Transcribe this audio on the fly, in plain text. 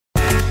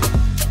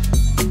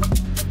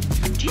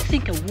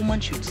think a woman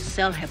should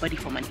sell her body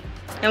for money?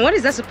 And what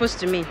is that supposed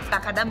to mean?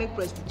 Academic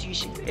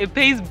prostitution. It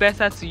pays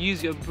better to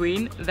use your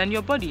brain than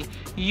your body.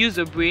 You use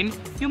your brain,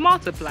 you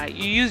multiply.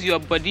 You use your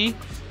body,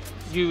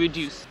 you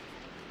reduce.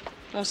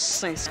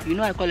 Nonsense. You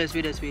know I call a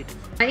spade a spade.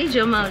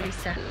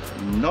 Lisa.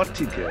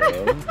 Naughty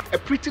girl. A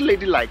pretty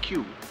lady like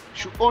you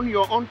should own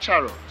your own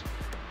chariot.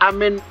 I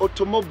mean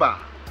automobile,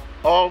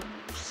 or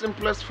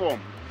simplest form,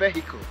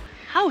 vehicle.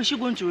 How is she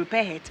going to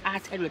repair her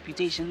art and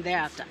reputation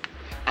thereafter?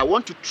 I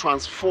want to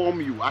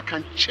transform you. I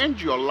can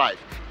change your life.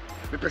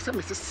 The person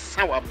Mrs.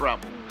 Sour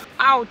Bravo.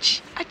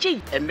 Ouch!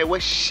 Achi! And they were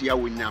shia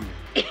winyami.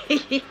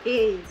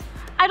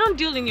 I don't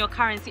deal in your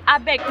currency. I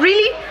beg.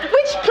 Really?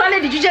 Which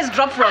planet did you just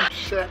drop from?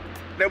 Sure.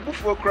 The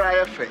buffalo cry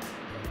effect.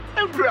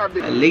 Every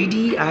A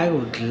lady I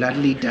would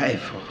gladly die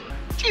for.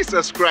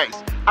 Jesus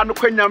Christ. And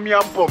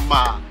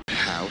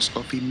House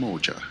of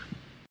Umoja.